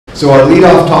So our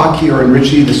lead-off talk here in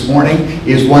Ritchie this morning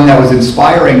is one that was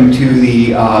inspiring to the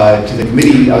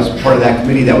committee. I was part of that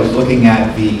committee that was looking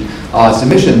at the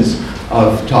submissions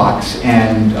of talks,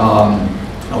 and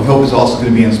we hope it's also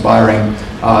going to be inspiring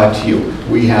to you.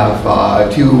 We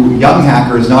have two young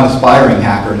hackers, not aspiring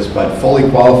hackers, but fully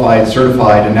qualified,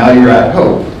 certified, and now you're at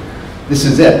Hope. This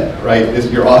is it, right?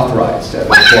 You're authorized at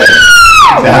this point.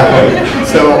 Exactly.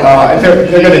 So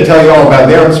they're going to tell you all about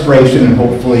their inspiration and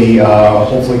hopefully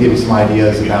give you some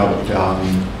ideas about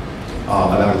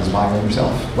inspiring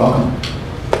yourself. Welcome.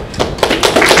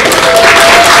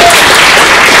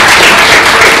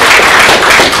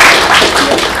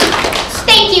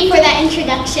 Thank you for that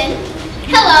introduction.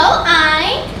 Hello,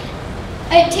 I'm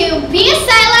to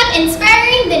BiaSciLab,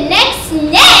 inspiring the next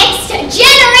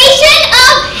generation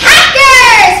of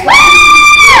hackers. Woo!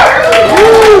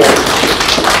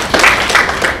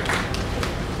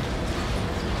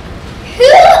 Who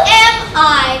am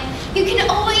I? You can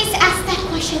always ask that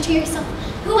question to yourself.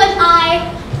 Who am I?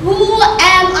 Who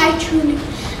am I truly?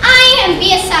 I am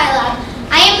BiaSciLab.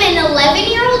 I am an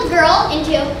 11-year-old girl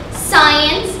into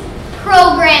science,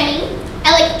 programming,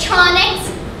 electronics,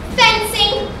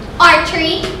 fencing,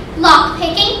 archery,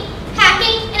 lockpicking,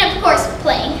 hacking, and of course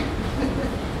playing.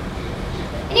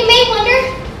 And you may wonder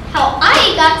how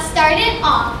I got started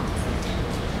off.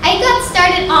 I got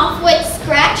started off with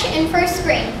Scratch in first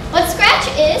grade. What Scratch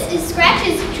is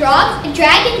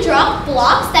drag and drop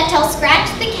blocks that tell Scratch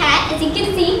the cat, as you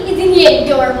can see, isn't he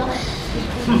adorable,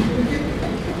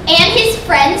 and his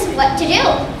friends what to do.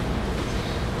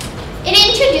 It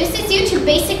introduces you to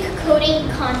basic coding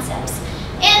concepts.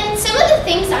 And some of the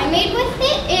things I made with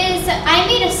it is I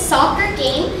made a soccer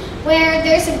game where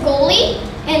there's a goalie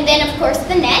and then of course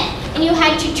the net, and you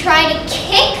had to try to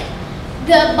kick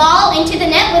the ball into the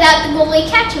net without the goalie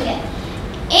catching it.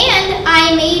 And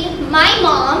I made my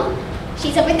mom,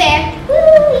 she's over there,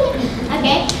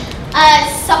 okay, an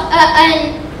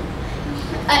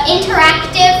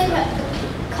interactive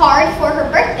card for her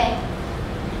birthday.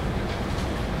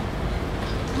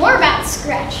 More about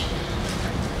Scratch.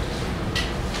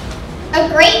 A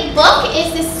great book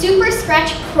is the Super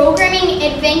Scratch Programming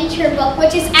Adventure book,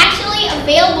 which is actually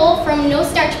available from No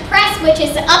Starch Press, which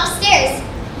is upstairs.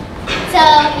 So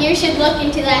you should look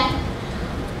into that.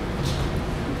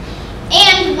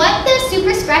 And what the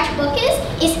Super Scratch book is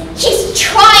he's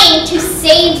trying to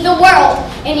save the world,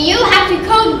 and you have to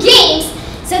code games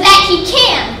so that he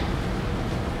can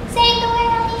save the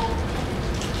world.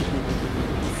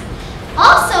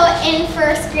 Also in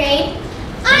first grade,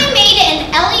 I made an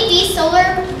LED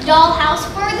solar dollhouse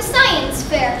for the science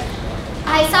fair.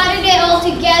 I soldered it all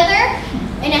together,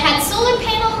 and it had solar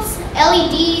panels,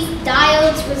 LEDs,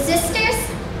 diodes, resistors,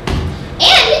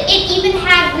 and it even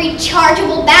had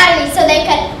rechargeable batteries so they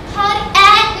could pod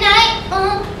at night.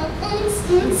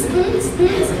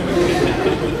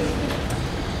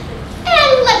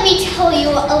 And let me tell you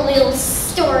a little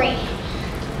story.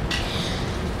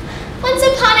 Once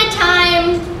upon a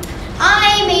time,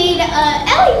 I made a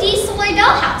LED solar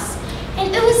dollhouse,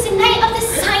 and it was the night of the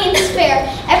science fair.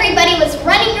 Everybody was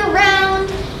running around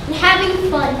and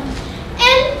having fun.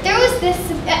 And there was this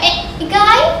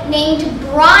guy named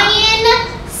Brian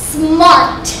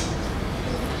Smart.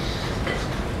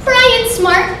 Brian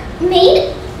Smart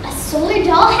made a solar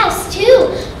dollhouse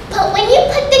too, but when you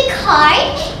put the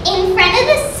card in front of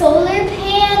the solar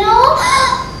panel,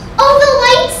 all the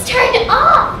lights turned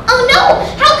off. Oh no,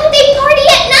 how could they party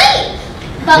at night?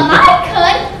 But mine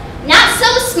could. Not so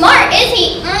smart, is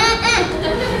he?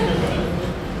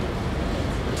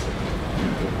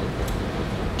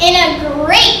 And a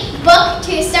great book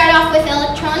to start off with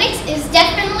electronics is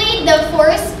definitely the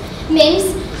Forrest Mims,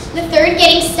 the third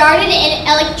Getting Started in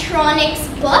Electronics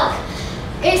book.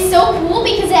 It's so cool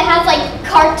because it has like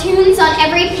cartoons on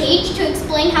every page to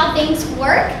explain how things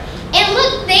work. And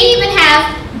look, they even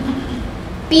have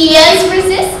Bia's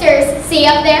resistors. See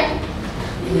up there?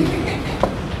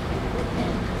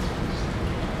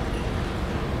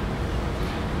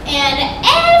 And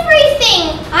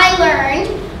everything I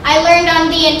learned on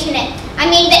the internet. I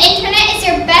mean, the internet is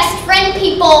your best friend,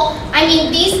 people. I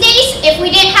mean, these days, if we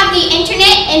didn't have the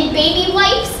internet and baby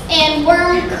wipes and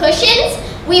worm cushions,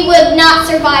 we would not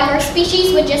survive. Our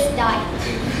species would just die.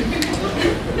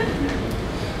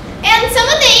 And some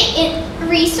of the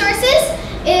resources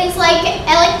is like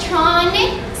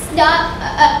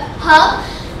electronics.hub,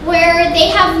 where they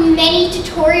have many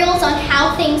tutorials on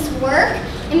how things work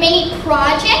and many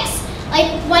projects. Like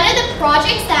one of the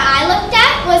projects that I looked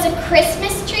at was a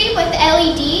Christmas tree with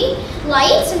LED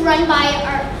lights run by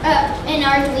an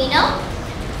Arduino.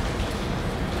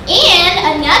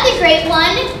 And another great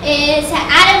one is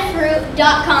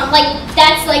adafruit.com. Like,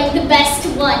 that's like the best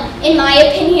one, in my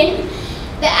opinion.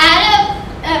 The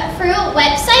Adafruit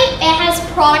website, it has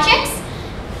projects,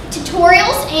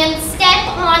 tutorials, and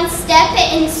step-on-step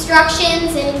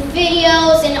instructions and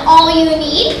videos and all you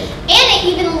need. And it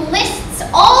even lists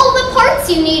all the parts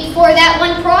you need for that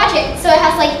one project. So it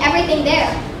has like everything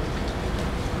there.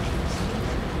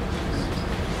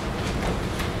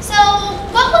 So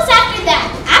what was after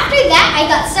that? After that, I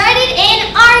got started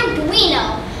in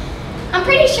Arduino. I'm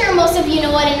pretty sure most of you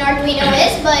know what an Arduino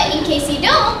is, but in case you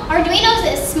don't, Arduino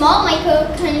is a small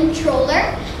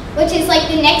microcontroller, which is like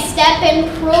the next step in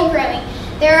programming.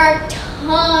 There are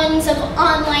tons of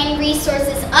online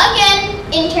resources. Again,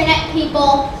 internet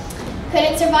people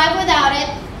couldn't survive without it.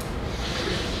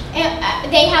 And,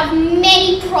 they have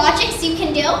many projects you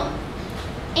can do.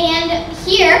 And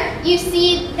here, you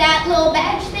see that little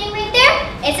badge thing right there?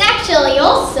 It's actually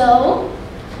also,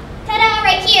 ta-da,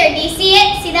 right here. Do you see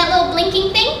it? See that little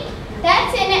blinking thing?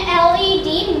 That's an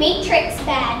LED matrix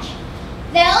badge.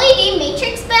 The LED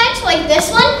matrix badge, like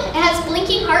this one, it has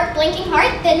blinking heart,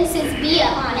 then says BIA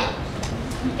on it.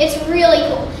 It's really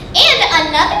cool. And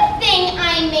another thing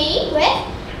I made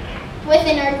with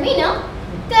an Arduino,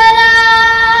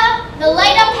 ta-da! The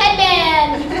light up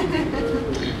headband.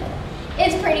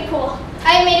 It's pretty cool.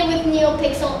 I made it with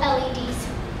NeoPixel LEDs.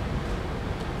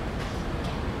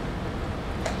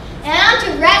 And on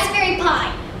to Raspberry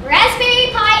Pi.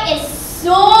 Raspberry Pi is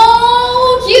so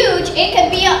huge, it could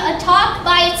be a talk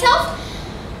by itself,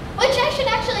 which I should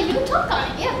actually do a talk on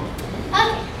it, yeah.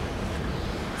 Okay.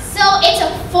 So it's a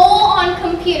full-on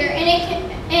computer, and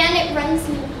it runs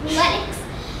Linux.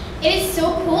 It is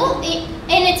so cool,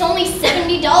 and it's only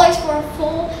 $70 for a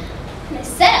full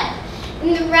setup.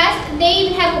 And they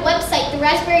even have a website. The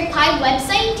Raspberry Pi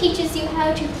website teaches you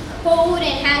how to code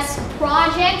and has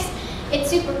projects. It's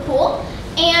super cool.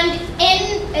 And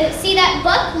see that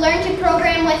book, Learn to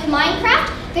Program with Minecraft?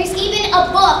 There's even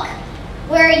a book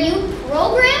where you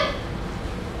program,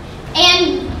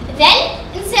 and then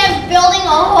instead of building a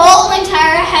whole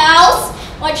entire house,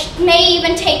 which may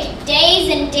even take days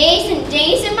and days and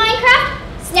days in Minecraft,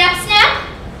 snap, snap,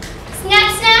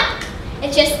 snap, snap,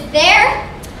 it's just there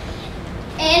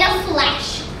in a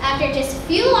flash after just a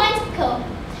few lines of code.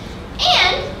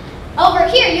 And over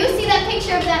here, you see that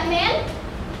picture of that man?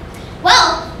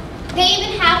 Well, they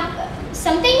even have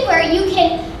something where you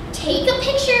can take a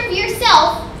picture of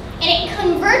yourself and it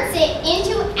converts it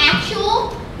into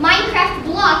actual Minecraft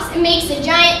blocks and makes a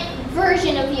giant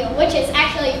version of you, which is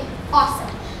actually awesome.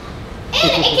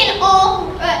 And it can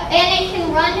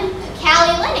run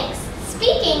Kali Linux.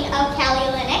 Speaking of Kali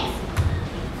Linux,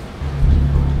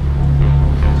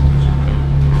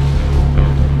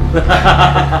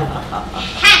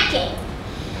 hacking.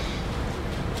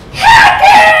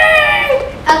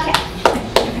 Okay.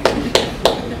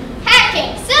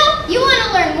 Hacking. So, you want to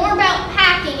learn more about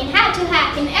hacking and how to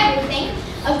hack and everything.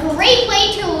 A great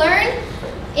way to learn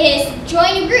is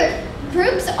join a group.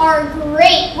 Groups are a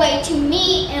great way to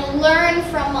meet and learn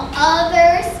from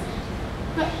others.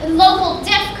 Local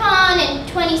DEF CON and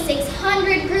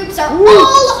 2600 groups are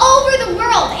all over the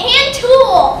world. And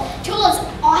Tool. Tool is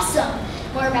awesome.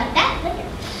 More about that later.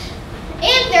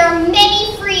 And there are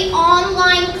many free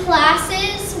online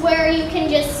classes where you can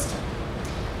just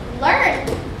learn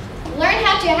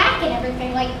how to hack and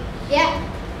everything. Like, yeah.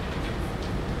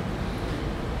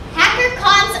 Hacker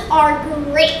cons are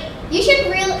great. You should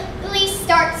really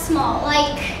start small,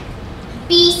 like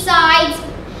B-sides,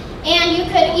 and you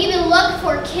could even look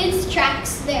for kids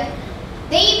tracks there.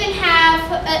 They even have,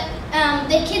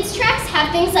 the kids tracks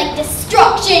have things like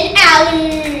Destruction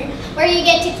Alley, where you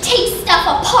get to take stuff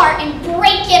apart and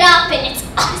break it up, and it's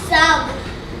awesome.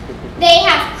 They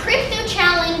have crypto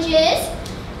challenges,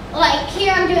 like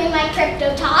here I'm doing my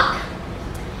crypto talk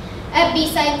at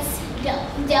B-sides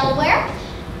Delaware.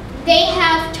 They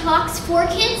have talks for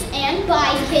kids and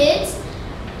by kids,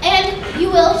 and you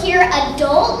will hear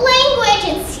adult language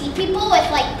and see people with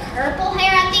like purple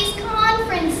hair at these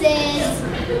conferences.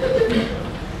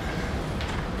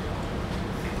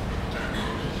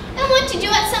 And what to do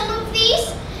at some of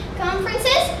these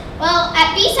conferences? Well,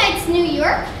 at B-sides New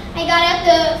York, I got out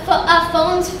the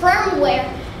phone's firmware,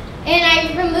 and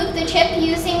I removed the chip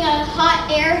using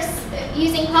hot air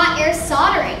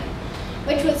soldering,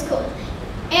 which was cool.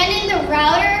 And in the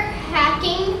router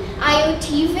hacking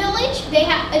IoT village, they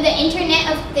have the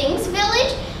Internet of Things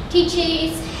village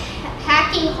teaches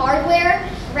hacking hardware,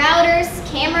 routers,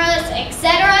 cameras,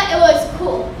 etc. It was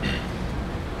cool.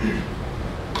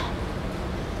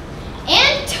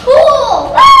 And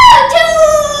Tool! Woo!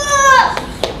 Tool!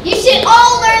 You should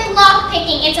all learn lockpicking.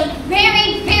 picking. It's a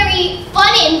very, very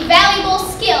fun and valuable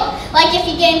skill. Like if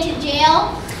you get into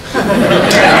jail.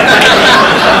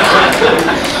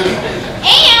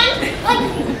 And like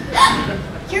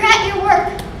you're at your work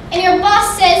and your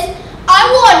boss says, I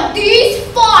want these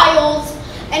files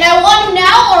and I want them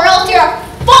now or else you're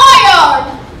fired.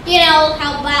 You know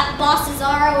how bosses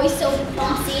are, always so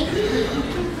bossy.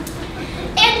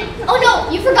 And, oh no,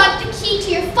 you forgot the key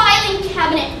to your filing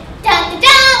cabinet. Dun, dun,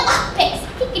 dun, lockpicks.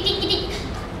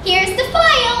 Here's the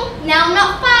file. Now I'm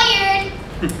not fired.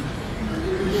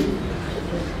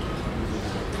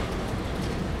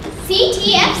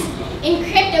 CTFs and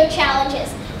crypto challenges.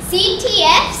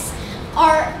 CTFs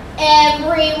are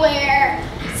everywhere.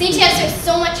 CTFs are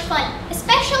so much fun,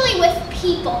 especially with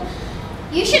people.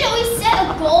 You should always set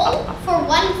a goal for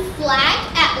one flag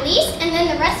at least, and then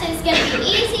the rest is going to be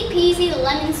easy peasy,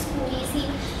 lemon squeezy.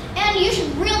 And you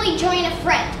should really join a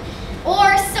friend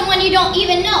or someone you don't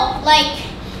even know. Like,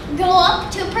 go up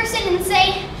to a person and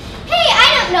say, hey,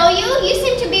 I don't know you. You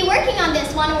seem to be working on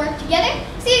this. Want to work together?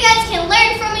 So you guys can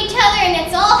learn from each other, and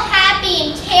it's all happy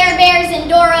and Care Bears and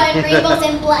Dora and rainbows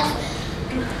and blood.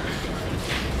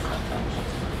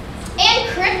 And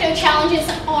crypto challenges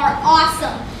are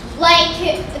awesome. Like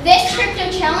this crypto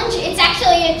challenge, it's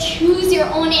actually a choose your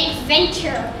own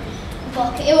adventure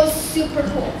book. It was super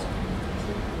cool.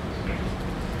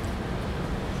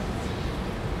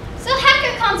 So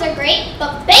hacker cons are great,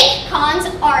 but bake cons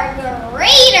are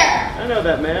greater. I know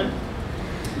that man.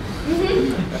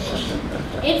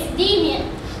 It's deviant.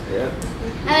 Yeah.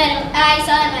 And I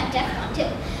saw him at DEF CON too.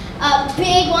 A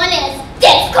big one is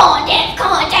DEF CON, DEF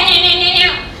CON,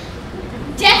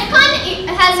 DEF CON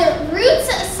has a Roots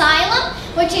Asylum,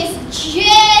 which is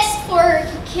just for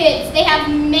kids. They have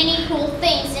many cool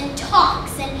things and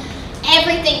talks and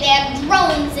everything. They have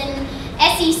drones and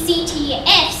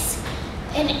SECTFs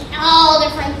and all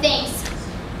different things.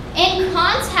 And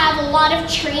cons have a lot of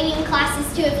training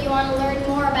classes too if you want to learn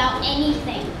more about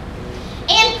anything.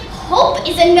 And Hope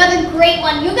is another great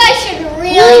one. You guys should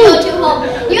really go to Hope.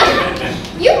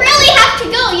 You really have to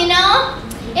go, you know?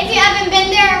 If you haven't been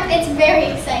there, it's very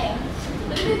exciting.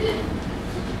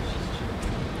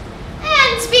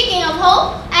 And speaking of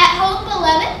Hope, at Hope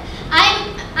 11,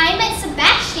 I met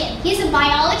Sebastian. He's a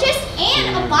biologist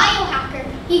and a biohacker.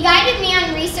 He guided me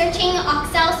on researching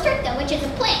Oxalis stricta, which is a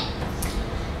plant.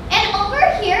 And over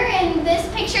here in this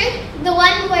picture, the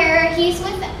one where he's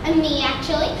with me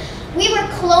actually, we were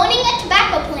cloning a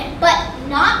tobacco plant, but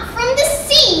not from the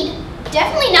seed,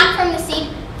 definitely not from the seed,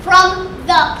 from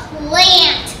the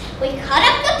plant. We cut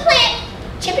up the plant,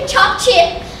 chip and chop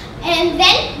chip, and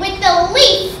then with the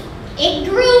leaf, it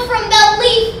grew from the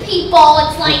leaf, people.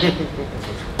 It's like,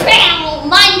 bam,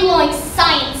 mind-blowing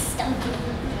science stuff.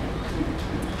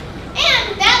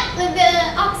 And that, the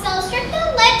Oxalis stricta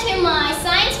led to my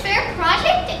science fair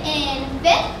project in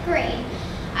 5th grade.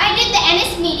 I did the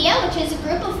NS media, which is a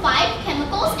group of 5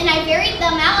 chemicals, and I varied the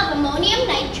amount of ammonium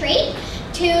nitrate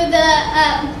to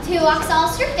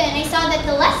Oxalis stricta, and I saw that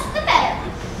the less, the better.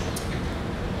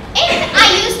 And I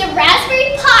used a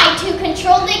Raspberry Pi to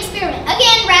control the experiment.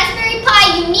 Again, Raspberry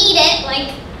Pi, you need it.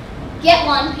 Like, get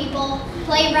one, people.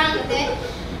 Play around with it.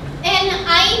 And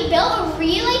I built a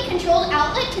relay-controlled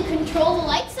outlet to control the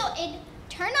lights, so it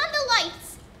turned on the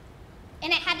lights,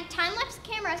 and it had a time-lapse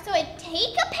camera, so it'd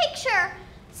take a picture,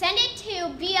 send it to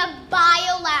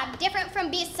BiaSciLab, different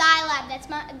from BiaSciLab. That's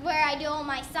where I do all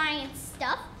my science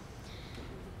stuff.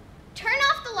 Turn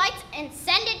off the lights and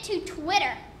send it to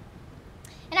Twitter.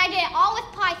 And I did it all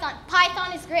with Python.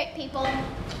 Python is great, people.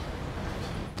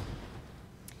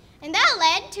 And that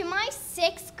led to my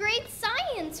 6th grade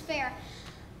science fair.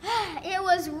 It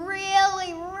was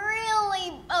really,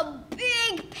 really a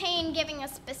big pain giving a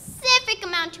specific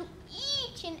amount to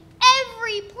each and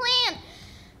every plant.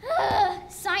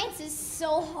 Science is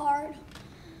so hard,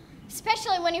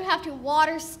 especially when you have to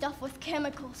water stuff with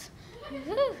chemicals.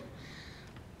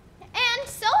 And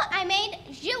so I made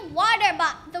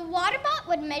BiaWaterBot. The WaterBot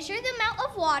would measure the amount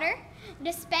of water,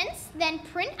 dispense, then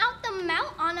print out the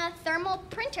amount on a thermal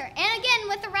printer. And again,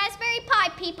 with the Raspberry Pi,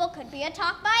 people, could be a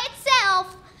talk by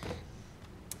itself.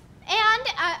 And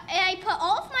I put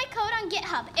all of my code on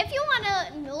GitHub. If you want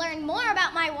to learn more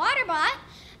about my WaterBot,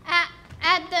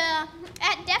 at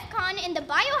DEF CON in the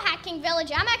biohacking village,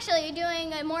 I'm actually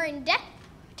doing a more in-depth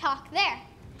talk there.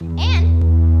 And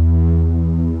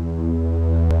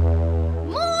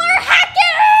more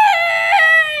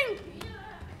hacking!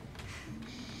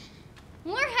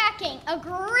 More hacking. A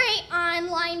great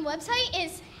online website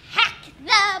is Hack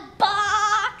the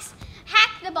Box.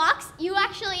 Hack the Box, you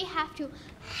actually have to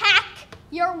hack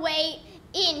your way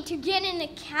in to get an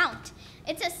account.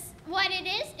 It's what it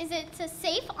is it's a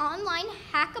safe online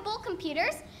hackable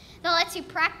computers that lets you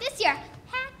practice your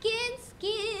hacking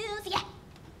skills. Yeah.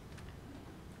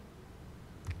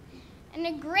 And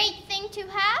a great thing to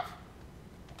have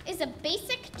is a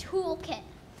basic toolkit.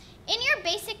 In your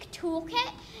basic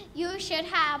toolkit, you should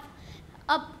have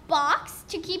a box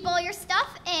to keep all your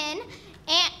stuff in,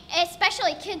 and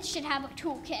especially kids should have a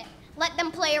toolkit. Let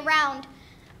them play around.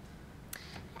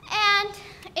 And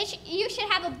you should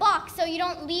have a box so you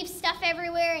don't leave stuff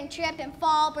everywhere and trip and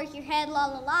fall, break your head, la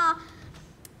la la.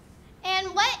 And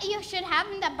what you should have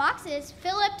in that box is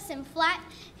Phillips and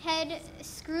flathead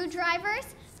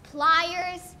screwdrivers,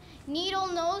 pliers, needle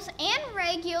nose and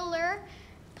regular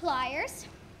pliers,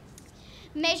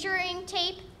 measuring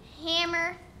tape,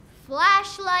 hammer,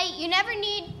 flashlight. You never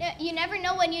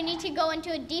know when you need to go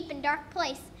into a deep and dark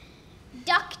place.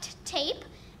 Duct tape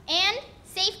and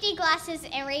safety glasses,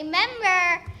 and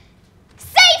remember,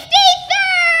 safety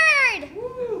third!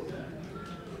 Woo.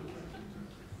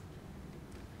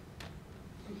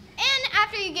 And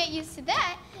after you get used to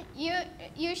that,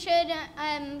 you should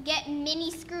get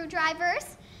mini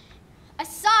screwdrivers, a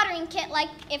soldering kit, like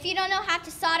if you don't know how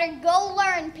to solder, go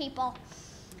learn, people,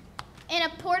 and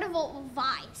a portable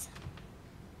vise.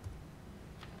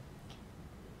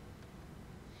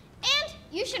 And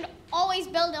you should always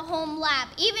build a home lab,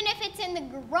 even if it's in the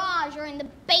garage or in the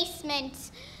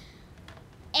basement,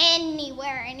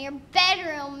 anywhere, in your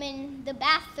bedroom, in the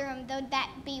bathroom, though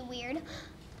that'd be weird.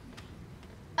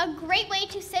 A great way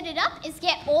to set it up is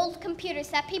get old computers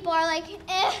that people are like,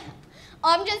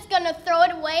 I'm just gonna throw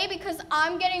it away because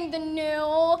I'm getting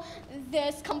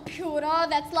this computer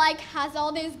that's like, has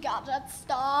all this gadget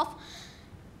stuff.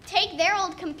 Take their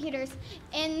old computers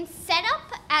and set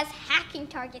up as hacking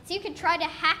targets. You could try to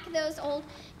hack those old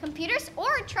computers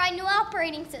or try new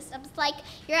operating systems. Like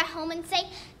you're at home and say,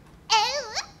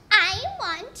 oh, I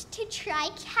want to try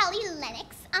Kali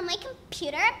Linux on my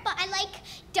computer, but I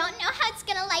don't know how it's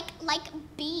gonna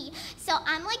be. So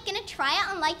I'm gonna try it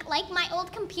on my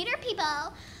old computer,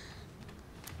 people.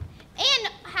 And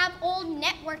have old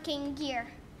networking gear,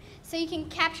 so you can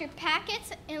capture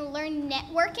packets and learn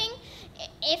networking.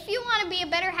 If you want to be a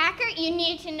better hacker, you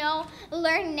need to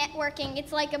learn networking.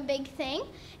 It's like a big thing.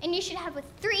 And you should have a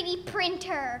 3D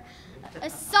printer, a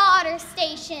solder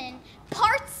station,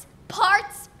 parts,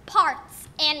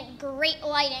 and great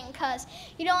lighting, because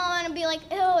you don't want to be like,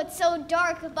 oh, it's so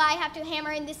dark, but I have to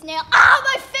hammer in this nail. Ah,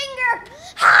 my finger!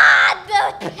 Ah,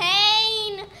 the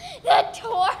pain! The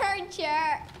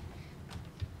torture!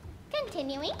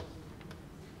 Continuing.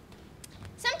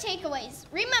 Some takeaways.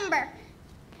 Remember,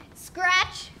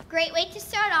 Scratch, great way to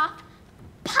start off.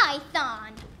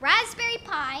 Python, Raspberry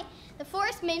Pi, The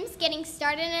Forest Mims, Getting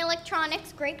Started in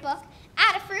Electronics, great book.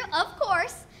 Adafruit, of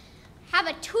course. Have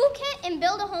a toolkit and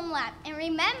build a home lab. And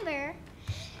remember,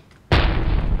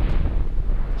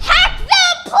 hack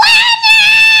the planet!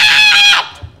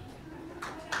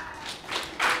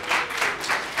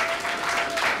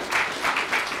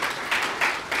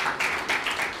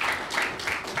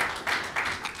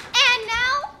 And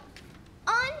now,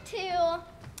 on to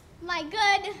my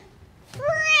good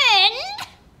friend.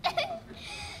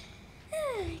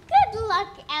 Good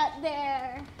luck out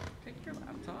there. Take your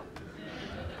laptop.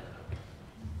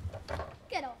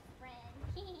 Good old friend.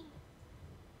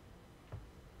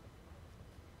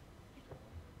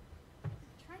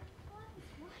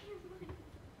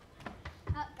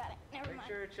 Oh, got it. Never Make mind.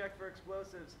 sure to check for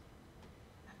explosives.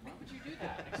 Why would you do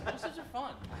that? Explosives are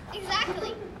fun.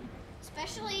 Exactly.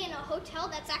 Especially in a hotel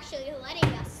that's actually letting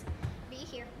us be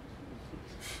here.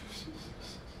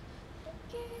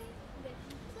 Okay.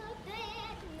 Plug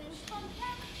that and then plug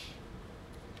that.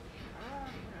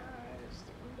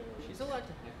 She's allowed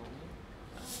to heckle me.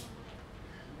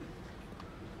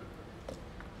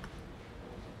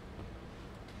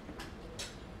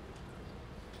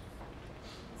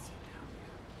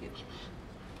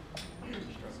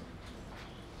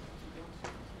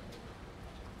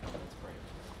 That's great.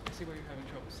 I see where you're having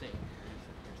trouble seeing.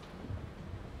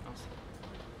 I'll see.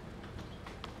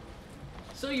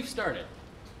 So you've started.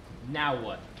 Now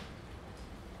what?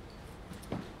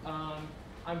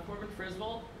 I'm Corbin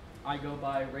Frisvold. I go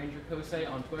by Ranger Kousei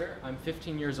on Twitter. I'm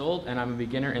 15 years old, and I'm a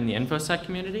beginner in the InfoSec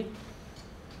community.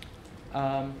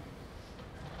 A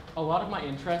lot of my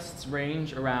interests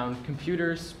range around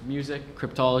computers, music,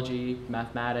 cryptology,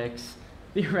 mathematics,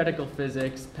 theoretical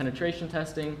physics, penetration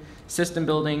testing, system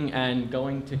building, and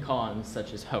going to cons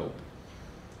such as HOPE.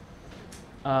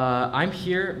 I'm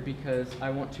here because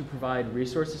I want to provide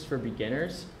resources for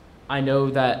beginners. I know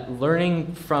that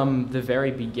learning from the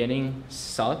very beginning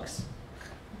sucks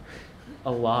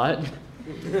a lot.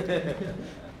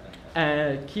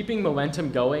 Keeping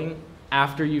momentum going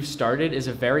after you've started is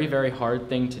a very, very hard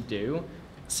thing to do.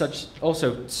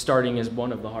 Also, starting is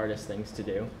one of the hardest things to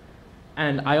do.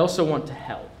 And I also want to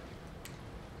help.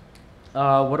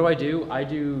 What do? I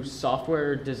do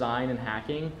software design and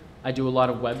hacking. I do a lot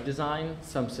of web design,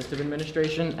 some system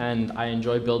administration, and I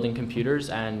enjoy building computers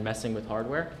and messing with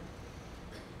hardware.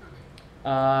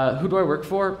 Who do I work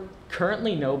for?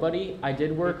 Currently nobody. I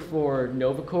did work for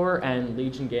Novacore and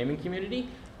Legion Gaming Community.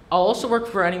 I'll also work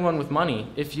for anyone with money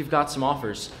if you've got some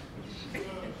offers.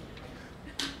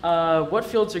 What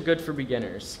fields are good for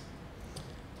beginners?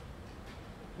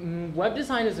 Web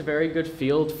design is a very good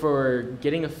field for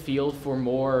getting a feel for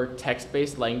more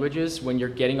text-based languages when you're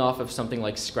getting off of something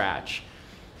like Scratch.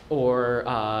 Or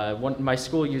my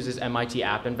school uses MIT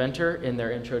App Inventor in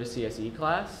their Intro to CSE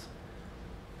class.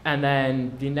 And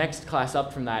then the next class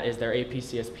up from that is their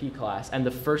APCSP class. And the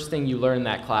first thing you learn in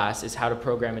that class is how to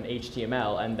program in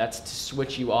HTML. And that's to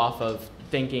switch you off of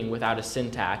thinking without a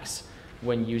syntax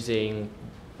when using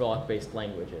block-based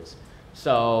languages.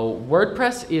 So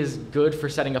WordPress is good for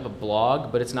setting up a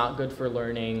blog, but it's not good for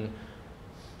learning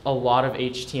a lot of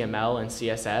HTML and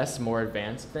CSS, more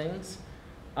advanced things.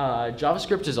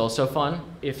 JavaScript is also fun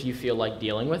if you feel like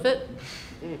dealing with it.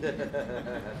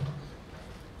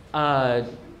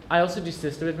 I also do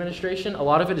system administration. A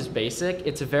lot of it is basic.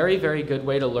 It's a very, very good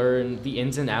way to learn the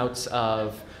ins and outs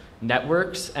of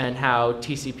networks and how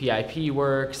TCP/IP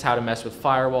works, how to mess with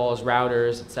firewalls,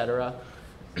 routers, etc.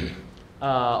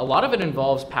 A lot of it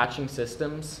involves patching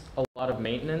systems, a lot of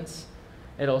maintenance.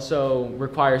 It also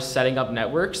requires setting up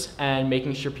networks and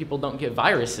making sure people don't get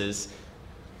viruses.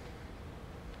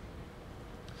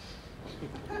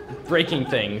 Breaking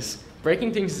things.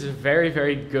 Breaking things is a very,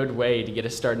 very good way to get a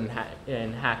start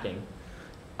in hacking.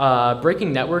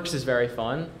 Breaking networks is very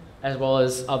fun, as well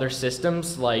as other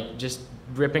systems, like just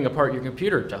ripping apart your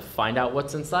computer to find out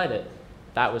what's inside it.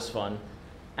 That was fun.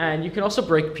 And you can also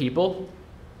break people,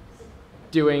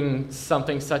 doing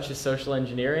something such as social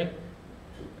engineering.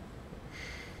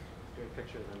 Doing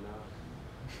pictures and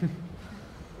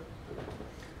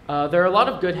There are a lot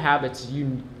of good habits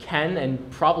you can and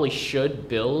probably should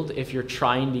build if you're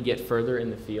trying to get further in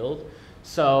the field.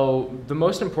 So the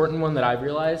most important one that I've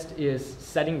realized is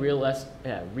setting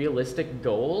realistic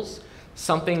goals.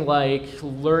 Something like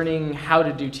learning how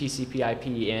to do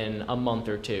TCP/IP in a month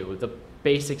or two, the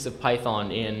basics of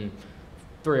Python in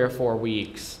 3 or 4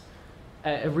 weeks.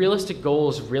 Realistic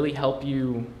goals really help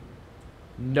you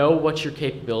know what your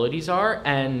capabilities are,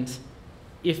 and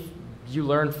if you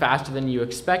learn faster than you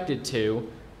expected to,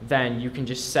 then you can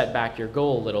just set back your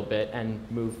goal a little bit and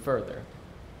move further.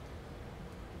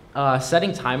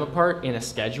 Setting time apart in a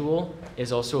schedule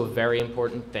is also a very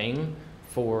important thing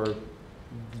for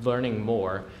learning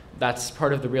more. That's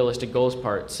part of the realistic goals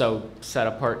part. So set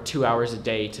apart 2 hours a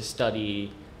day to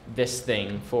study this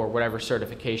thing for whatever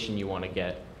certification you want to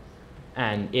get.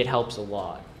 And it helps a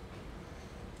lot.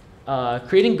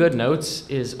 Creating good notes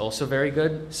is also very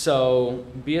good. So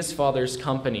Bia's father's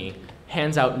company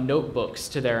hands out notebooks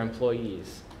to their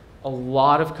employees. A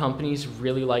lot of companies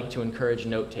really like to encourage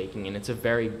note-taking, and it's a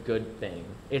very good thing.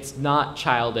 It's not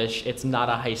childish. It's not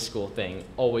a high school thing.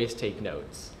 Always take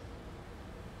notes.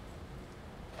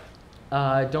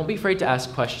 Don't be afraid to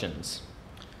ask questions.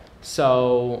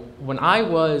 So when I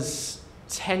was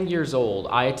 10 years old,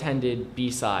 I attended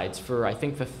B-Sides for, I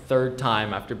think, the 3rd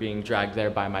time after being dragged there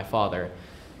by my father.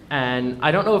 And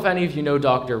I don't know if any of you know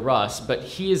Dr. Russ, but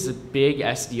he is a big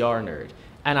SDR nerd.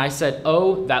 And I said,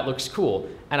 oh, that looks cool.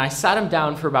 And I sat him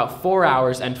down for about 4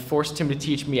 hours and forced him to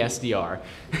teach me SDR.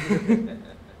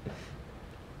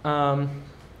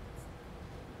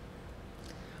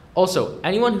 Also,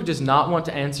 anyone who does not want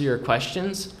to answer your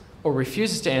questions or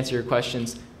refuses to answer your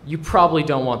questions, you probably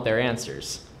don't want their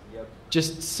answers.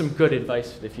 Just some good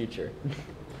advice for the future.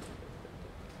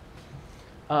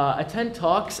 Attend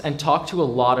talks and talk to a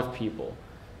lot of people.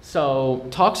 So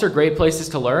talks are great places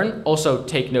to learn. Also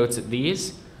take notes at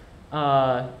these.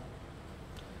 A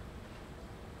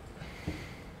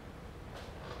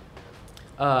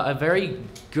very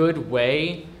good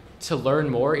way to learn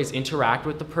more is interact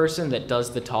with the person that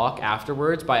does the talk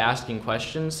afterwards by asking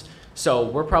questions. So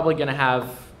we're probably going to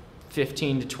have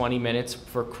 15 to 20 minutes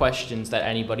for questions that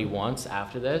anybody wants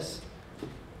after this.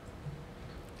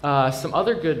 Some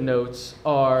other good notes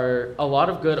are a lot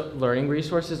of good learning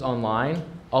resources online.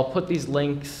 I'll put these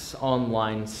links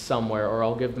online somewhere, or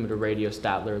I'll give them to Radio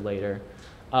Statler later.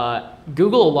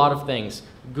 Google a lot of things.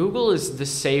 Google is the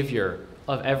savior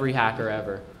of every hacker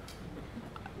ever.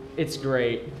 It's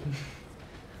great.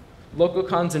 Local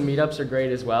cons and meetups are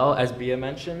great as well, as Bia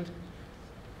mentioned.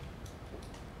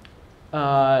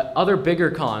 Other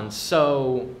bigger cons,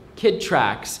 so kid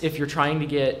tracks, if you're trying to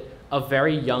get a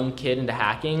very young kid into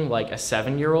hacking, like a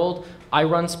 7-year-old, I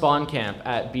run Spawn Camp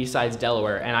at B-Sides,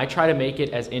 Delaware, and I try to make it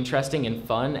as interesting and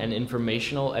fun and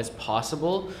informational as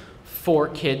possible for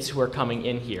kids who are coming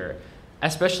in here.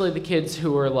 Especially the kids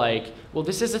who are like, well,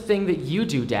 this is a thing that you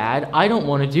do, Dad. I don't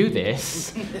want to do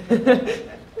this.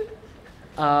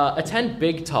 Attend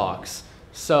big talks.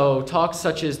 So talks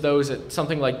such as those at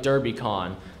something like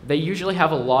DerbyCon, they usually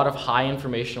have a lot of high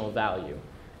informational value.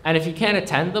 And if you can't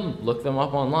attend them, look them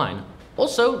up online.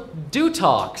 Also, do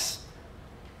talks.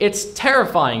 It's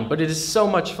terrifying, but it is so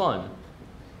much fun.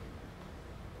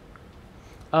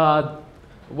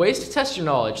 Ways to test your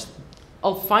knowledge.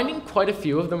 Finding quite a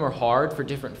few of them are hard for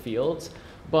different fields,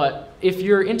 but if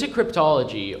you're into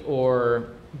cryptology or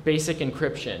basic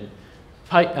encryption,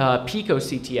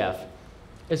 PicoCTF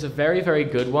is a very, very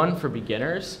good one for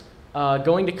beginners.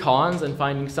 Going to cons and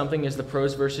finding something as the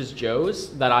Pros versus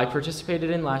Joes that I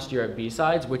participated in last year at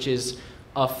B-Sides, which is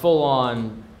a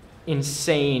full-on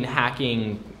insane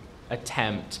hacking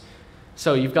attempt.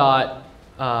 So you've got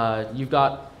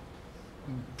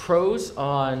pros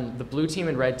on the blue team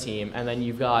and red team, and then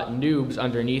you've got noobs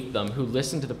underneath them who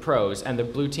listen to the pros, and the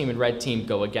blue team and red team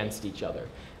go against each other.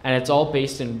 And it's all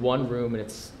based in one room, and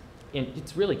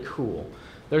it's really cool.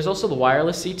 There's also the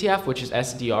wireless CTF, which is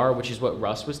SDR, which is what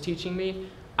Russ was teaching me.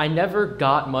 I never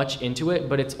got much into it,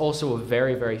 but it's also a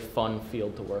very, very fun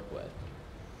field to work with.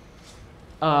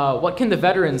 What can the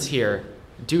veterans here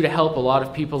do to help a lot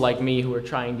of people like me who are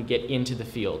trying to get into the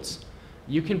fields?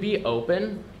 You can be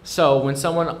open, so when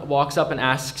someone walks up and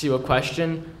asks you a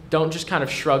question, don't just kind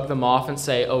of shrug them off and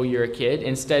say, oh, you're a kid.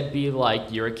 Instead, be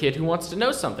like, you're a kid who wants to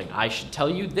know something. I should tell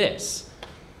you this.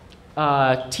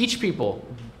 Teach people.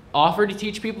 Offer to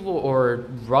teach people or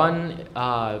run,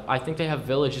 I think they have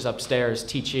villages upstairs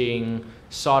teaching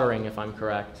soldering, if I'm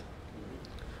correct.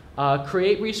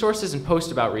 Create resources and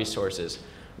post about resources.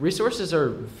 Resources are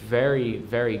very,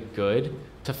 very good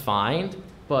to find,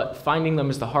 but finding them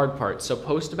is the hard part. So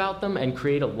post about them and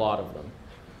create a lot of them.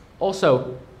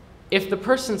 Also, if the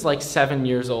person's like 7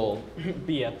 years old,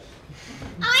 Bia.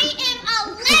 I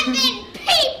am 11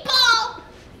 people!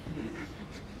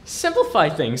 Simplify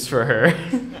things for her.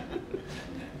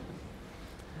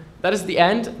 That is the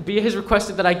end. Bia has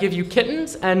requested that I give you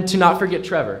kittens and to not forget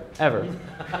Trevor, ever.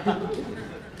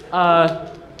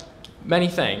 Many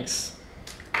thanks.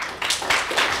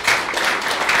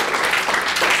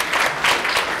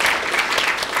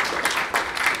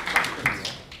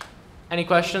 Any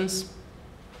questions?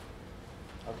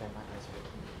 Okay,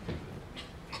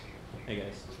 Hey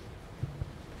guys.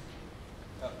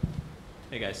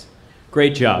 Hey guys.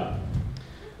 Great job.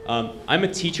 I'm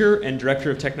a teacher and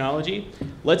director of technology.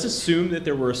 Let's assume that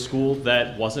there were a school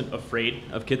that wasn't afraid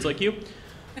of kids like you.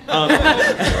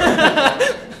 I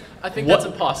think that's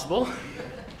impossible.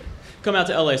 Come out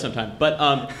to LA sometime.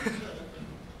 But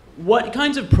what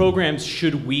kinds of programs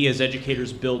should we as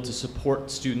educators build to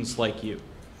support students like you?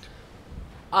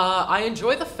 I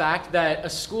enjoy the fact that a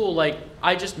school, like,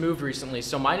 I just moved recently,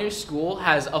 so my new school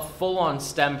has a full-on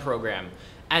STEM program.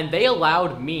 And they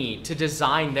allowed me to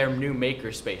design their new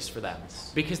makerspace for them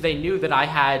because they knew that I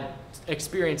had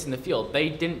experience in the field. They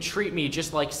didn't treat me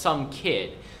just like some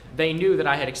kid. They knew that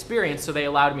I had experience, so they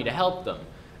allowed me to help them.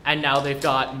 And now they've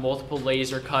got multiple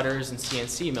laser cutters and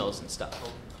CNC mills and stuff.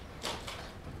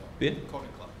 Yeah. Coding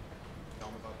club. Tell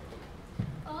them about the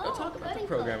coding. Go talk about the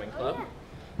programming club.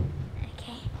 Yeah.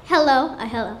 Okay. Hello.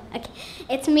 Hello. Okay.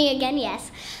 It's me again, yes.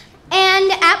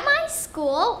 And at my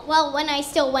school, well, when I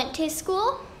still went to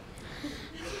school,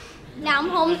 now I'm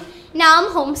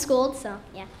homeschooled, so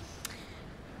yeah.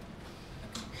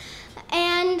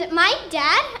 And my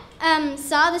dad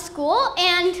saw the school,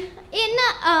 and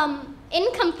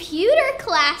in computer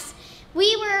class,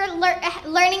 we were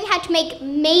learning how to make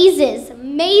mazes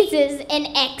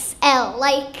in Excel,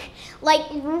 like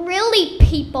really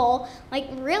people, like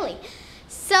really.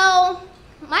 So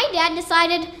my dad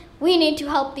decided we need to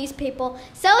help these people.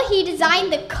 So he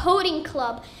designed the coding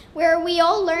club where we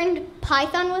all learned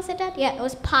Python, was it, Dad? Yeah, it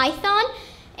was Python.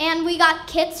 And we got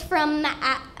kits from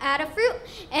Adafruit,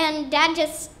 and Dad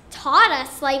just taught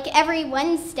us like every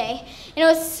Wednesday. And it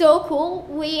was so cool.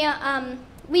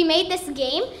 We made this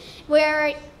game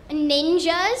where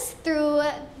ninjas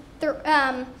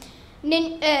a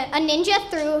ninja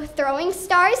threw throwing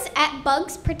stars at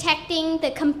bugs protecting the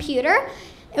computer.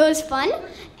 It was fun,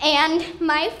 and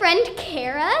my friend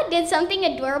Kara did something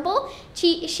adorable.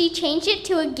 She changed it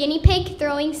to a guinea pig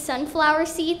throwing sunflower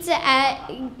seeds at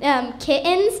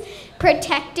kittens,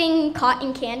 protecting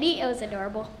cotton candy. It was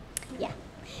adorable. Yeah.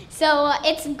 So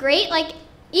it's great. Like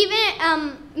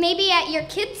even maybe at your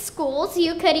kids' schools,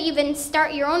 you could even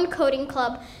start your own coding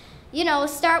club. You know,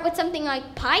 start with something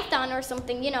like Python or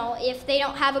something, you know, if they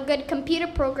don't have a good computer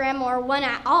program or one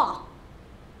at all.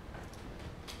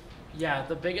 Yeah,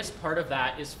 the biggest part of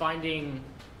that is finding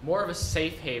more of a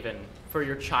safe haven for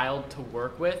your child to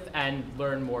work with and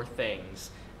learn more things.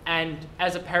 And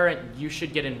as a parent, you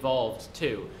should get involved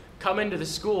too. Come into the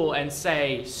school and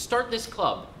say, start this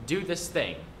club, do this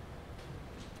thing.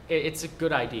 It's a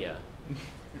good idea.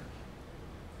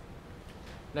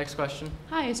 Next question.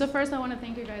 Hi, so first I want to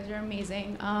thank you guys, you're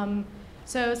amazing.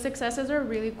 So successes are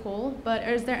really cool, but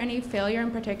is there any failure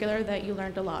in particular that you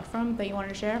learned a lot from that you want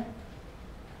to share?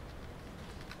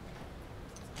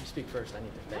 You speak first, I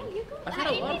need to think. No, you go. I've had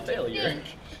a lot of failure.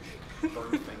 Burn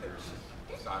fingers,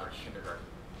 solder, kindergarten.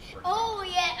 Oh,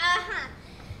 yeah,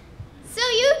 So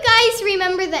you guys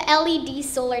remember the LED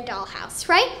solar dollhouse,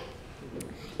 right?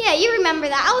 Yeah, you remember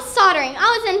that. I was soldering.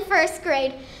 I was in 1st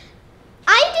grade.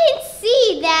 I didn't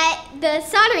see that the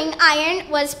soldering iron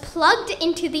was plugged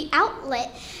into the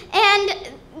outlet. And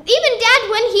even Dad,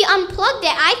 when he unplugged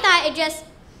it, I thought it just,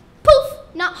 poof,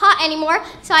 not hot anymore.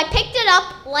 So I picked it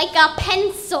up like a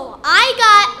pencil. I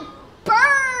got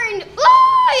burned.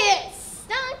 Oh, it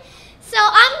stung. So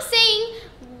I'm saying,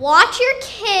 watch your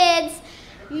kids.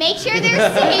 Make sure they're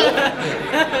safe.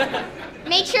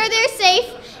 Make sure they're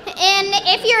safe. And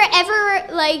if you're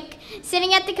ever like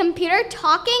sitting at the computer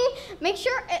talking, make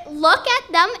sure look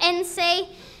at them and say,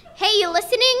 "Hey, you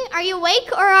listening? Are you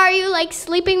awake or are you like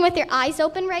sleeping with your eyes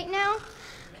open right now?"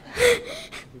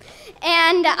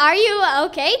 And are you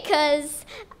okay? 'Cause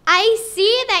I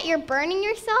see that you're burning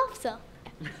yourself. So.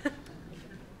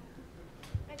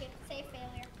 Okay, say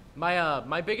failure.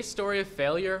 My biggest story of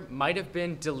failure might have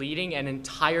been deleting an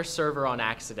entire server on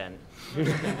accident.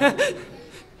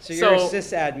 So you're a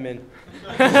sysadmin.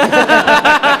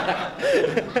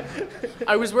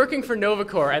 I was working for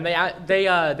Novacore, and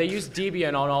they use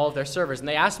Debian on all of their servers, and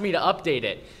they asked me to update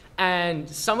it. And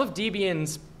some of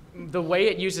Debian's, the way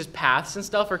it uses paths and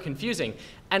stuff are confusing,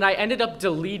 and I ended up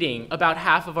deleting about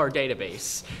half of our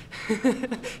database.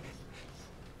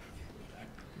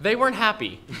 They weren't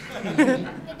happy. Did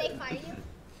they fire you?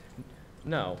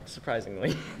 No,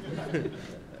 surprisingly.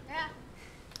 Yeah.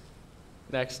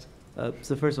 Next.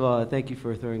 So first of all, thank you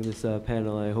for throwing this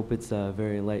panel. I hope it's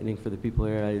very enlightening for the people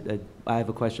here. I have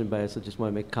a question, but I also just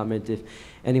want to make a comment. If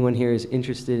anyone here is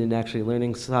interested in actually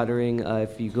learning soldering,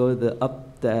 if you go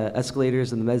up the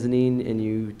escalators in the mezzanine and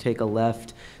you take a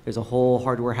left, there's a whole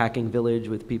hardware hacking village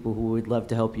with people who would love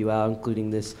to help you out,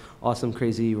 including this awesome,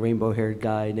 crazy, rainbow-haired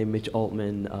guy named Mitch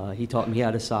Altman. He taught me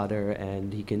how to solder,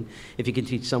 and if he can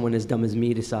teach someone as dumb as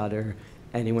me to solder,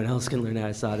 anyone else can learn how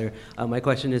to solder. My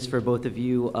question is for both of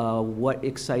you. What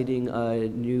exciting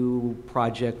new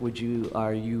project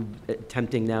are you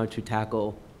attempting now to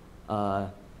tackle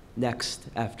next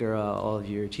after all of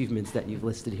your achievements that you've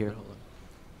listed here?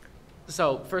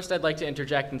 So first I'd like to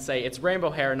interject and say it's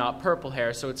rainbow hair, not purple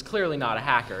hair, so it's clearly not a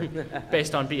hacker,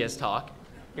 based on Bia's talk.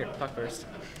 Here, talk first.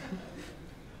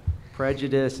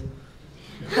 Prejudice.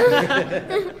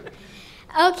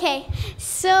 Okay,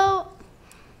 so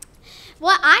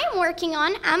what I'm working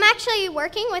on, I'm actually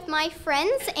working with my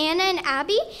friends Anna and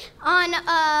Abby on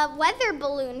a weather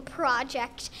balloon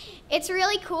project. It's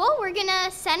really cool. We're gonna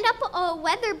send up a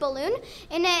weather balloon,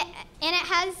 and it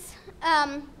has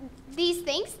these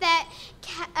things that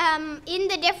in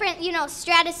the different,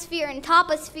 stratosphere and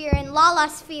toposphere and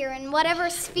lalasphere and whatever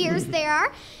spheres there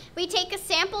are, we take a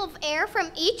sample of air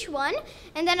from each one,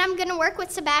 and then I'm gonna work with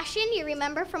Sebastian. You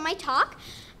remember from my talk.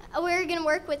 We're going to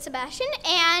work with Sebastian,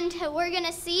 and we're going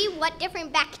to see what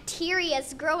different bacteria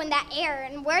grow in that air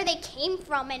and where they came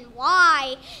from and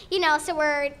why. So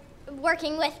we're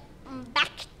working with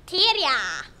bacteria.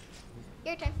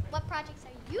 Your turn. What projects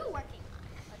are you working on?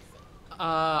 Let's see.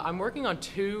 I'm working on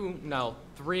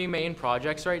three main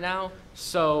projects right now.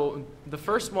 So the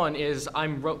first one is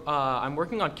I'm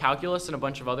working on calculus and a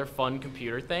bunch of other fun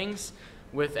computer things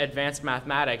with advanced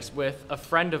mathematics with a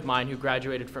friend of mine who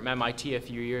graduated from MIT a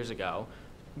few years ago,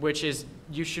 which is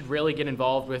you should really get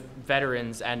involved with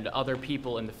veterans and other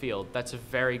people in the field. That's a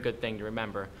very good thing to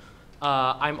remember.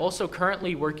 I'm also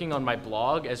currently working on my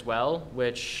blog as well,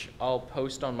 which I'll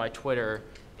post on my Twitter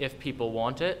if people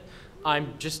want it.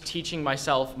 I'm just teaching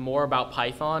myself more about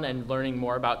Python and learning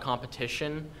more about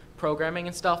competition programming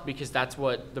and stuff, because that's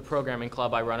what the programming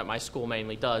club I run at my school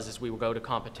mainly does, is we will go to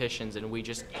competitions and we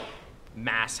just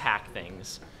mass hack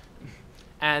things.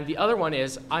 And the other one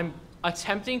is I'm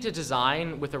attempting to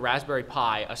design with a Raspberry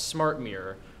Pi a smart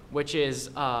mirror, which is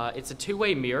it's a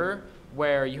two-way mirror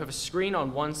where you have a screen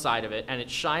on one side of it and it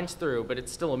shines through, but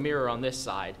it's still a mirror on this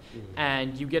side.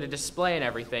 And you get a display and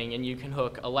everything, and you can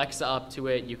hook Alexa up to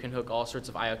it, you can hook all sorts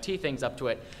of IoT things up to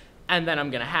it, and then I'm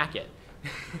going to hack it.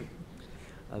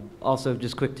 Also,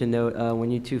 just quick to note, when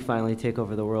you two finally take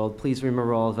over the world, please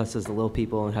remember all of us as the little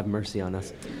people and have mercy on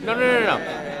us. No, no, no, no,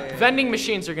 no. Vending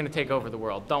machines are going to take over the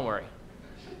world. Don't worry.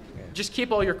 Just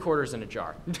keep all your quarters in a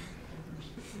jar.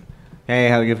 Hey,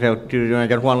 how you doing? I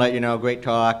just want to let you know, great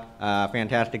talk,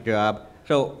 fantastic job.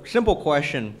 So, simple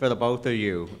question for the both of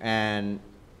you, and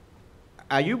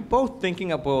are you both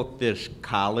thinking about this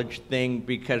college thing?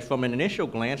 Because from an initial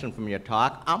glance and from your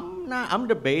talk, I'm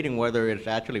debating whether it's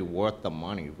actually worth the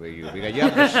money for you. Because you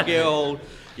have the skills,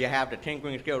 you have the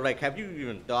tinkering skills. Like, have you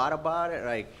even thought about it?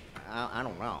 Like, I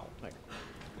don't know. Like,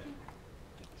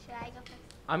 Should I go first?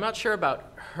 I'm not sure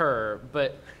about her,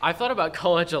 but I thought about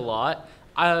college a lot.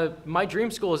 My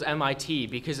dream school is MIT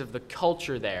because of the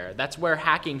culture there. That's where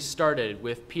hacking started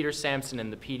with Peter Sampson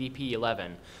and the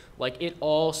PDP-11. Like, it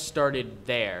all started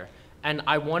there. And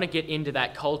I want to get into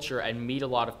that culture and meet a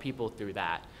lot of people through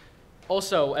that.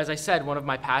 Also, as I said, one of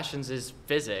my passions is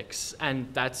physics, and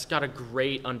that's got a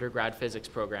great undergrad physics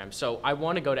program. So I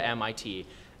want to go to MIT.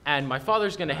 And my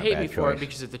father's going to hate me for it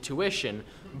because of the tuition,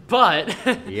 but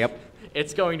yep.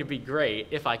 It's going to be great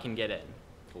if I can get in.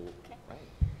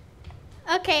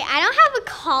 Okay, I don't have a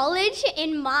college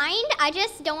in mind. I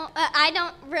just don't, I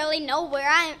don't really know where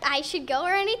I should go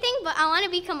or anything, but I want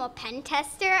to become a pen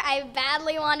tester. I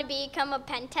badly want to become a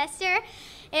pen tester.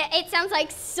 It sounds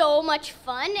like so much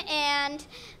fun, and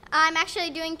I'm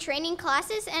actually doing training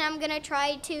classes, and I'm going to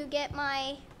try to get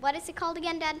my, what is it called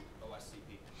again, Dad?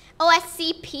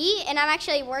 OSCP, and I'm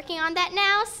actually working on that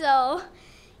now, so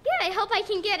yeah, I hope I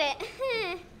can get it.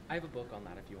 I have a book on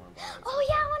that if you want to borrow it. Oh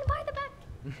yeah, I want to buy the book.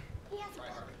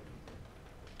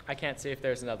 I can't see if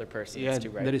there's another person. Yeah, it's too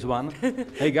bright. there is one.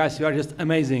 Hey guys, you are just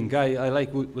amazing. I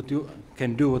like what you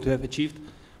can do, what you have achieved.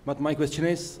 But my question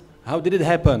is, how did it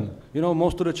happen? You know,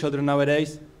 most of the children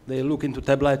nowadays, they look into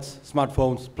tablets,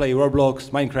 smartphones, play Roblox,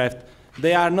 Minecraft.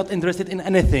 They are not interested in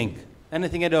anything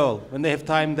at all. When they have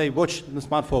time, they watch the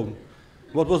smartphone.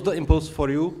 What was the impulse for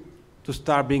you to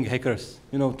start being hackers?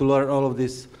 You know, to learn all of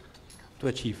this, to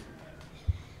achieve?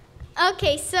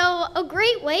 Okay, so a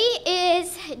great way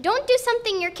is don't do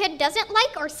something your kid doesn't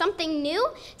like or something new.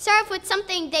 Start off with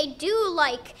something they do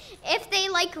like. If they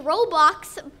like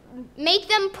Roblox, make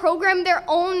them program their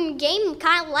own game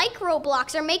kind of like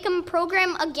Roblox, or make them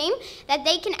program a game that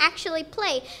they can actually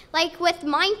play. Like with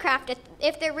Minecraft,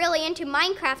 if they're really into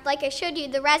Minecraft, like I showed you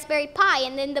the Raspberry Pi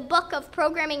and then the book of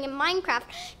programming in Minecraft,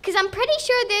 because I'm pretty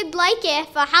sure they'd like it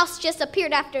if a house just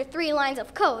appeared after 3 lines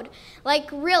of code. Like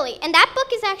really. And that book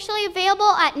is actually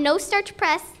available at No Starch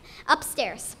Press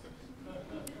upstairs.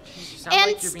 You sound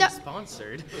like you're being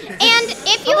sponsored. And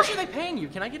if you How much are they paying you?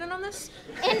 Can I get in on this?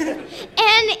 And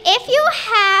if you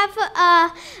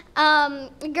have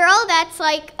a girl that's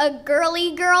like a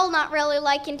girly girl, not really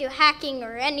like into hacking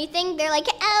or anything, they're like,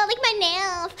 oh, like my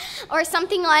nails, or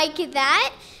something like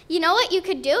that, you know what you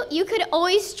could do? You could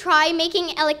always try making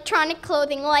electronic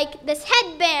clothing, like this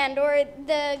headband or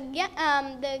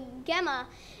the Gemma.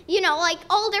 You know, like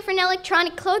all different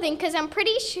electronic clothing, because I'm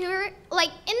pretty sure, like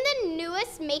in the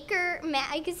newest Maker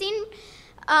magazine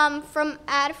from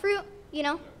Adafruit, you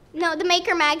know, no, the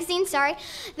Maker magazine, sorry,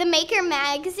 the Maker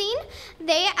magazine,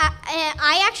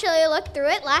 I actually looked through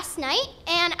it last night,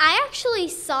 and I actually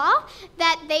saw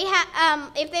that they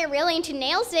have, if they're really into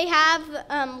nails, they have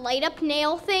light up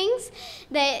nail things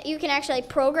that you can actually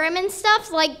program and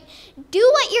stuff. Like,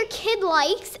 do what your kid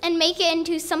likes and make it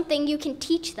into something you can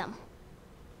teach them.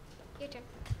 Your turn.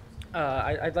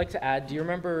 I'd like to add, do you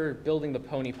remember building the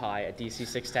Pony Pie at DC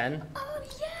 610? Oh,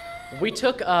 yeah. We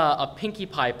took a Pinkie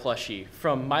Pie plushie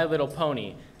from My Little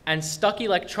Pony and stuck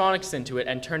electronics into it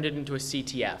and turned it into a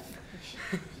CTF.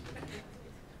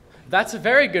 That's a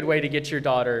very good way to get your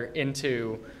daughter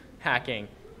into hacking,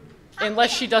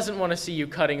 unless she doesn't want to see you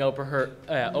cutting open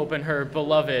her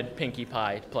beloved Pinkie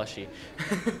Pie plushie.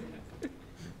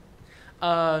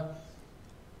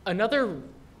 Another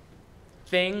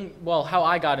thing, well, how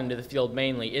I got into the field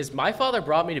mainly, is my father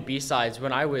brought me to BiaSciLab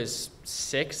when I was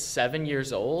 6, 7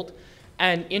 years old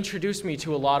and introduced me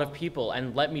to a lot of people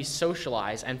and let me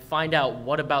socialize and find out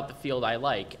what about the field I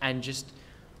like and just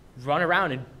run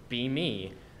around and be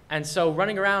me. And so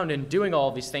running around and doing all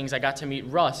of these things, I got to meet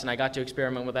Russ and I got to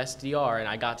experiment with SDR and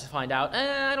I got to find out,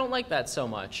 I don't like that so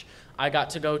much. I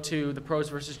got to go to the Pros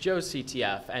vs. Joes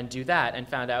CTF and do that and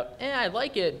found out, I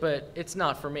like it, but it's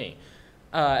not for me.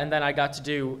 And then I got to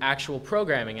do actual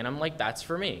programming, and I'm like, that's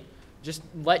for me. Just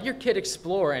let your kid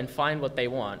explore and find what they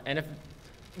want. And if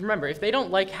remember, if they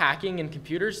don't like hacking and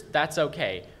computers, that's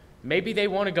okay. Maybe they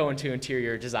want to go into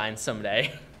interior design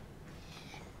someday.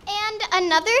 And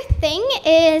another thing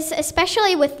is,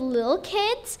 especially with little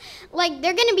kids, like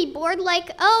they're gonna be bored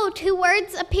like, oh, 2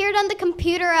 words appeared on the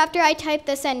computer after I typed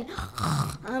this in.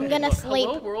 I'm gonna sleep.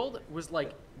 Hello World was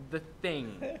like the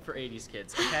thing for 80s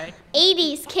kids, okay?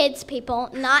 80s kids, people,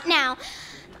 not now.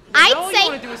 All you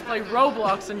want to do is play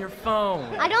Roblox on your phone.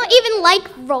 I don't even like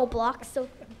Roblox, so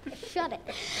shut it.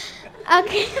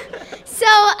 Okay, so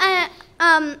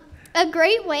a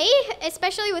great way,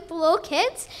 especially with little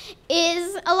kids,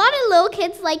 is a lot of little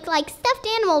kids like stuffed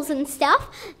animals and stuff.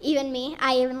 Even me,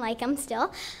 I even like them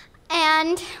still.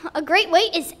 And a great way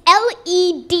is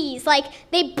LEDs. Like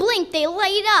they blink, they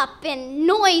light up, and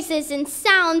noises and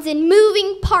sounds and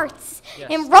moving parts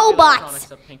and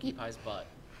robots. Up Pinkie Pie's butt.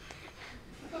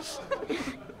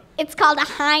 It's called a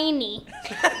hiney.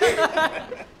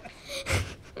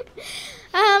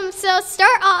 So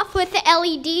start off with the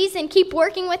LEDs and keep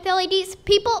working with LEDs.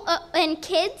 People and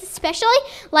kids especially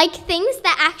like things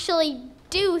that actually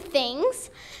do things,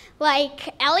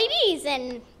 like LEDs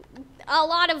and a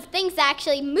lot of things that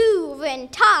actually move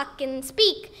and talk and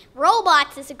speak.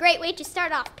 Robots is a great way to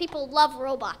start off. People love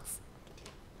robots.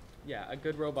 Yeah, a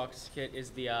good Roblox kit is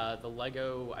the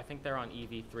Lego. I think they're on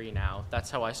EV3 now.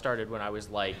 That's how I started when I was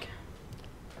like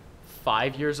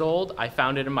 5 years old. I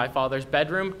found it in my father's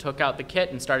bedroom, took out the kit,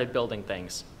 and started building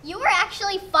things. You were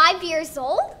actually 5 years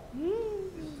old?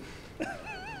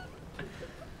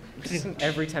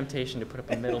 Every temptation to put up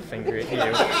a middle finger at you,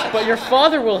 but your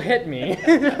father will hit me.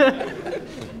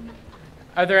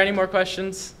 Are there any more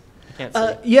questions? I can't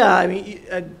see. Yeah, I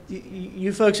mean,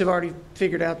 you folks have already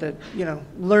figured out that, you know,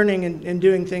 learning and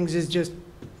doing things is just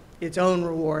its own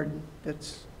reward.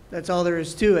 That's all there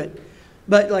is to it.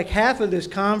 But like half of this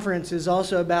conference is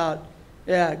also about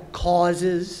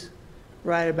causes,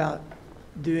 right? About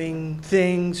doing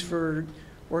things for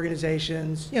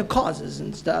organizations, you know, causes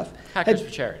and stuff. Hackers for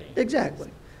Charity. Exactly.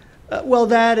 Well,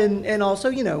 that and also,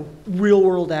 you know, real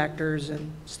world actors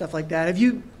and stuff like that. Have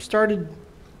you started?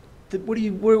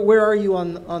 Where are you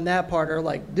on that part? Or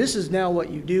like, this is now what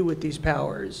you do with these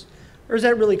powers, or has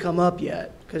that really come up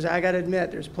yet? Because I got to admit,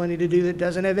 there's plenty to do that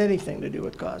doesn't have anything to do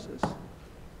with causes.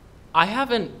 I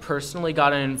haven't personally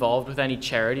gotten involved with any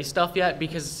charity stuff yet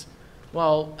because,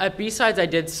 well, at B-Sides I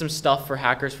did some stuff for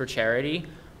Hackers for Charity,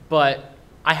 but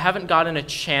I haven't gotten a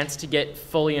chance to get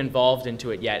fully involved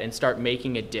into it yet and start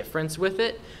making a difference with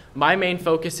it. My main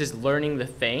focus is learning the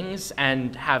things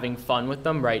and having fun with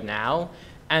them right now.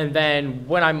 And then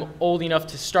when I'm old enough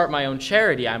to start my own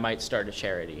charity, I might start a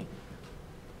charity.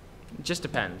 It just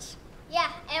depends.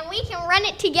 Yeah, and we can run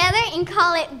it together and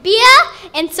call it Bia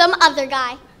and some other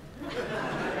guy.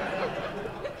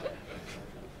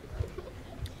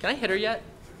 Can I hit her yet?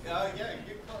 Yeah,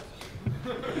 get close.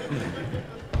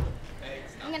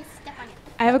 I'm gonna step on it.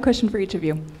 I have a question for each of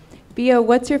you. Bia,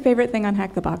 what's your favorite thing on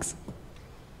Hack the Box?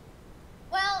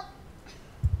 Well,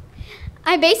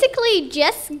 I basically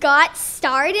just got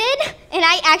started, and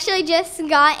I actually just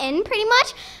got in pretty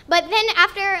much. But then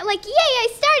after, like, yay, I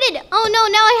started. Oh no,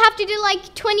 now I have to do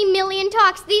like 20 million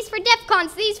talks. These for DEF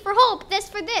CONs, these for Hope, this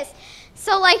for this.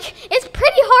 So like, it's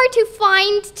pretty hard to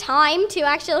find time to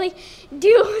actually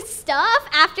do stuff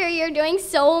after you're doing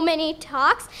so many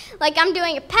talks. Like I'm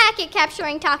doing a packet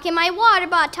capturing talk and my water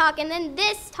bot talk and then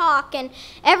this talk and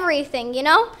everything, you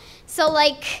know? So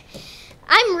like,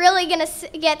 I'm really gonna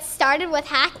get started with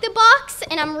Hack the Box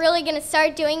and I'm really gonna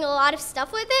start doing a lot of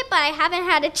stuff with it, but I haven't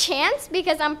had a chance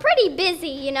because I'm pretty busy,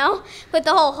 you know, with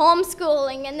the whole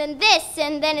homeschooling and then this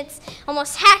and then it's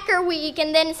almost Hacker Week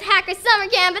and then it's Hacker Summer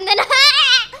Camp and then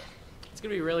It's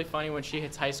gonna be really funny when she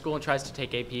hits high school and tries to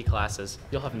take AP classes.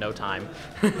 You'll have no time.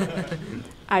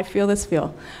 I feel this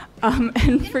feel.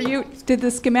 And for you, did the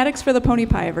schematics for the pony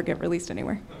pie ever get released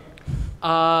anywhere?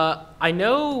 I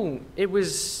know it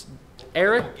was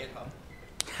Eric.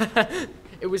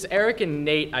 It was Eric and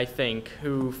Nate, I think,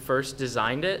 who first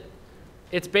designed it.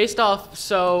 It's based off,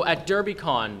 so at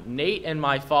DerbyCon, Nate and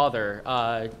my father,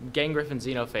 Gangrif and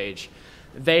Xenophage,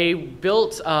 they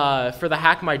built, for the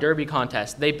Hack My Derby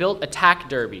contest, they built attack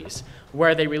derbies,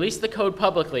 where they released the code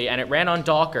publicly and it ran on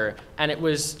Docker, and it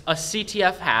was a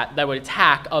CTF hat that would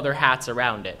attack other hats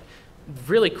around it.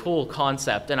 Really cool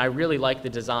concept, and I really like the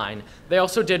design. They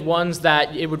also did ones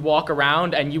that it would walk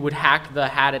around and you would hack the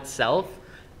hat itself,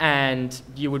 and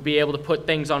you would be able to put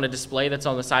things on a display that's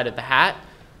on the side of the hat.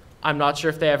 I'm not sure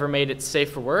if they ever made it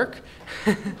safe for work.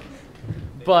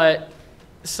 But,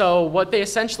 so what they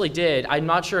essentially did, I'm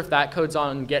not sure if that code's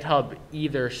on GitHub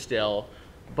either still,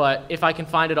 but if I can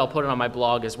find it, I'll put it on my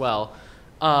blog as well.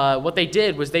 what they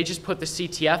did was they just put the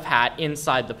CTF hat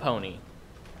inside the pony.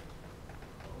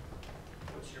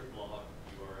 What's your blog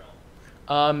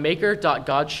URL?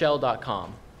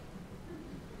 Maker.godshell.com.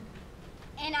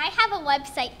 And I have a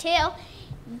website too,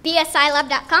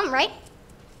 BiaSciLab.com, right?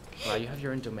 Wow, you have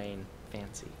your own domain.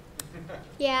 Fancy.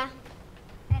 Yeah,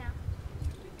 I know.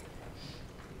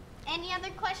 Any other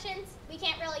questions? We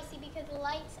can't really see because of the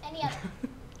lights. Any other?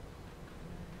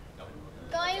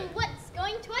 Going once,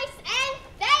 going twice, and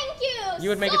thank you! You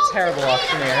would make a so terrible much.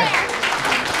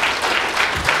 auctioneer.